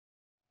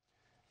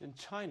In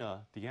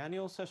China, the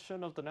annual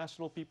session of the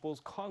National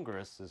People's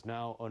Congress is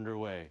now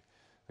underway.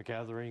 A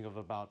gathering of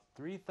about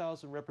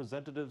 3,000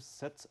 representatives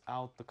sets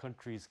out the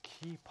country's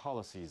key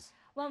policies.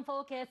 One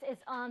focus is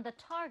on the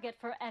target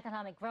for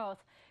economic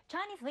growth.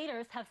 Chinese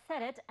leaders have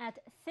set it at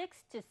 6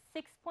 to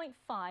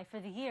 6.5 for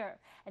the year,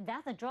 and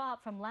that's a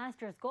drop from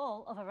last year's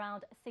goal of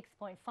around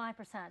 6.5%.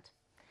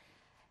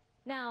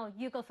 Now,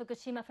 Yuko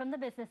Fukushima from the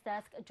business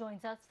desk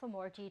joins us for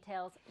more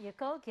details.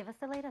 Yuko, give us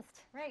the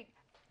latest. Right.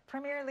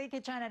 Premier Li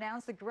Keqiang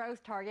announced the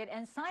growth target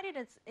and cited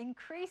its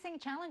increasing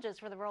challenges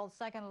for the world's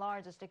second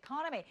largest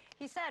economy.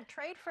 He said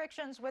trade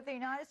frictions with the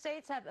United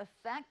States have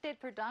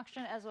affected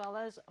production as well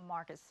as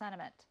market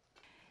sentiment.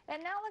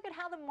 And now look at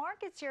how the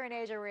markets here in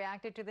Asia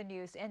reacted to the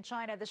news. In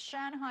China, the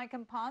Shanghai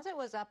Composite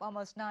was up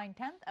almost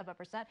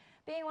 0.9%,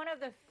 being one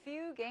of the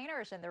few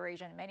gainers in the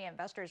region. Many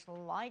investors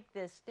like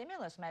the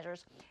stimulus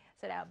measures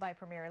set out by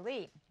Premier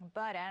Li.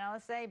 But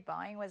analysts say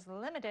buying was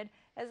limited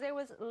as there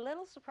was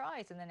little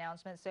surprise in the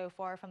announcement so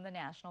far from the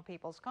National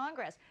People's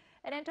Congress.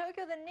 And in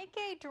Tokyo, the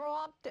Nikkei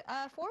dropped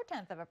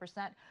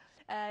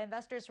 0.4%.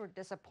 Investors were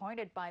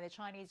disappointed by the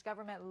Chinese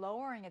government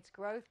lowering its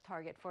growth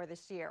target for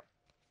this year.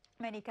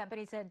 Many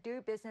companies that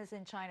do business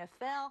in China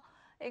fell,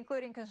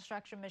 including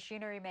construction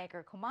machinery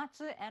maker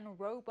Komatsu and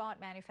robot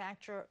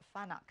manufacturer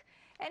Fanuc.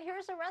 And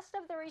here's the rest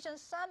of the region.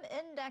 Some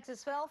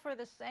indexes fell for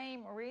the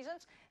same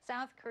reasons.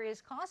 South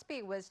Korea's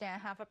Kospi was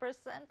down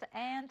 0.5%,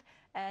 and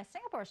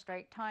Singapore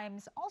Straits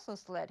Times also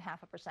slid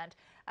 0.5%.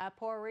 A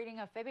poor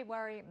reading of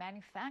February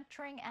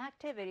manufacturing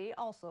activity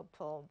also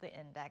pulled the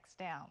index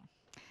down.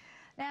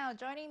 Now,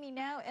 joining me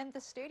now in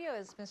the studio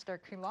is Mr.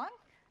 Kulong.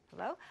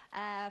 Hello,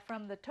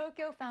 from the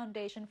Tokyo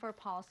Foundation for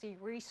Policy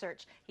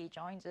Research. He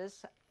joins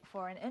us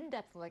for an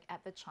in-depth look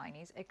at the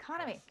Chinese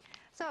economy. Yes.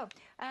 So,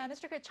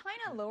 Mr. Ke,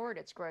 China lowered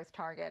its growth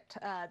target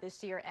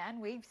this year,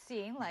 and we've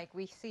seen, like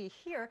we see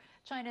here,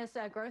 China's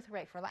growth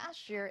rate for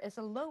last year is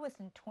the lowest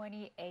in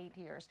 28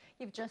 years.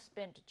 You've just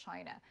been to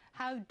China.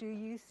 How do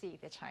you see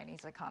the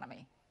Chinese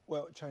economy?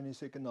 Well,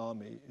 Chinese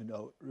economy,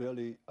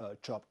 really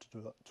dropped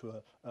to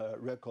a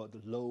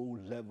record low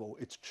level.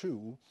 It's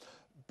true,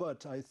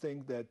 but I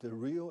think that the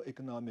real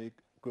economic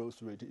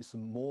growth rate is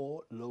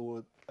more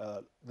lower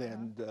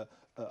than the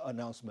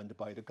announcement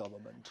by the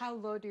government. How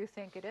low do you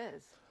think it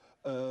is?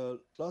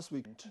 Last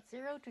week,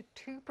 0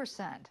 to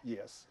 2%.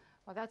 Yes.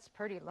 Well, that's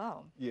pretty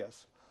low.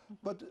 Yes,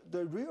 but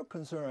the real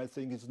concern, I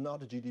think, is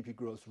not the GDP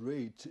growth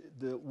rate.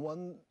 The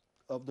one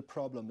of the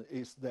problem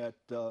is that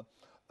the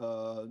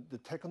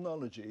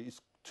technology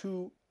is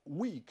too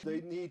weak.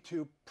 They need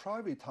to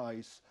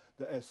privatize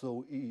the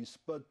SOEs,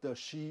 but the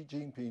Xi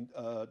Jinping,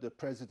 the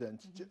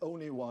president,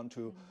 only want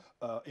to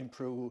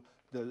improve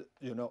the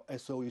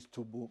SOEs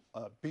to be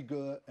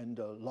bigger and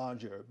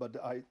larger. But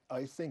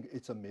I think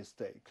it's a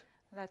mistake.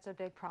 That's a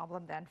big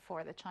problem then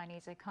for the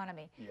Chinese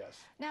economy. Yes.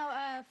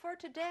 Now, for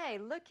today,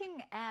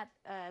 looking at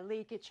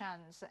Li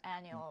Keqiang's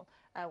annual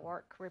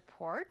work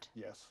report.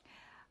 Yes.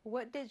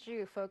 What did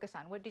you focus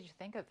on? What did you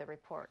think of the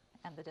report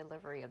and the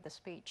delivery of the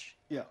speech?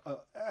 Yeah,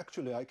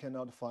 actually, I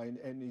cannot find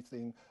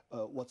anything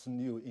what's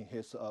new in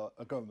his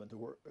government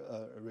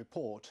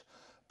report.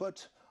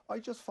 But I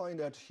just find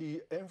that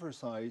he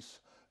emphasized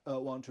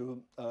want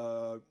to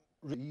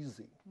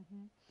easy.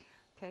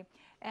 Okay,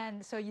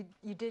 and so you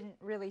didn't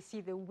really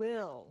see the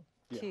will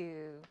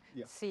to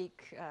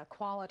seek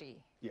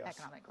quality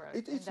economic growth.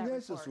 It's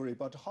necessary,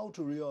 but how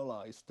to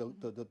realize the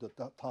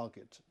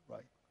target,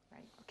 right?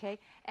 Right. Okay.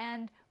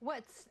 And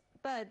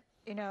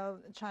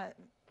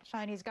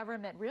Chinese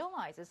government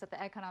realizes that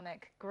the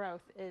economic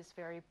growth is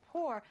very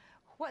poor.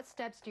 What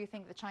steps do you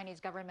think the Chinese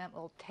government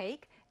will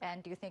take,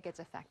 and do you think it's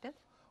effective?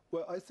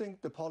 Well, I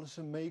think the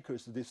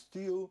policymakers, they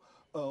still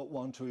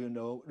want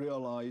to,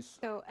 realize.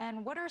 So,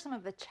 and what are some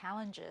of the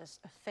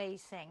challenges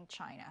facing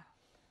China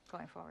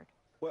going forward?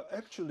 Well,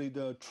 actually,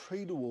 the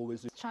trade war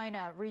with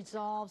China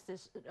resolves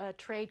this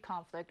trade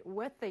conflict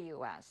with the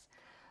U.S.,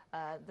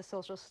 the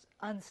social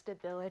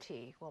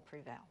instability will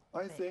prevail.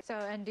 I think. So,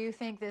 and do you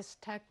think this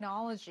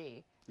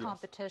technology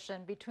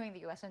competition between the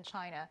U.S. and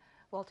China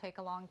will take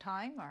a long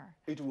time, or?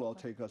 It will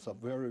take us a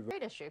very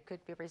trade issue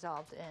could be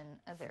resolved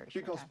in a very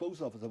short time. Because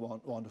both of them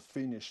want to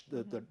finish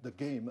the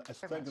game.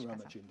 Thank you very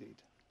much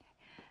indeed.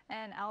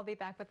 And I'll be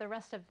back with the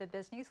rest of the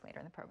Biz News later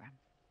in the program.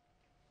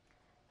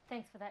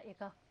 Thanks for that,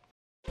 Yuko.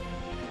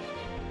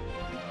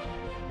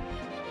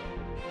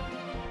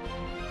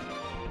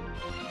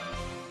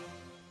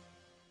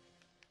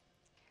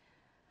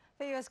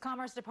 The U.S.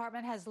 Commerce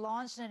Department has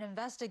launched an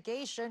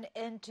investigation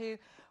into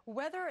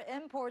whether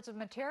imports of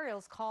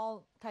materials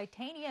called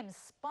titanium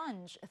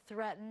sponge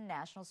threaten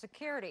national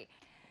security.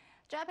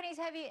 Japanese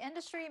heavy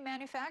industry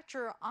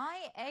manufacturer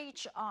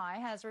IHI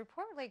has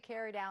reportedly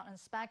carried out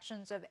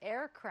inspections of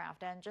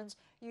aircraft engines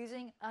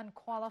using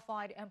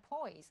unqualified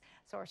employees.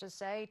 Sources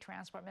say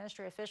Transport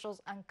Ministry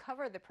officials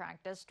uncovered the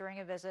practice during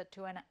a visit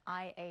to an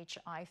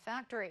IHI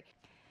factory.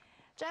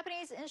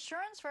 Japanese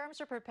insurance firms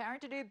are preparing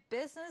to do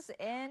business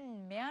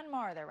in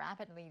Myanmar. The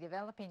rapidly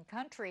developing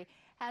country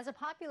has a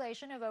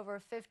population of over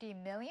 50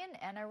 million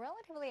and a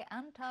relatively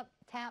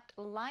untapped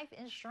life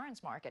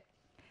insurance market.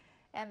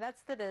 And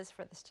that's the Diz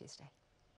for this Tuesday.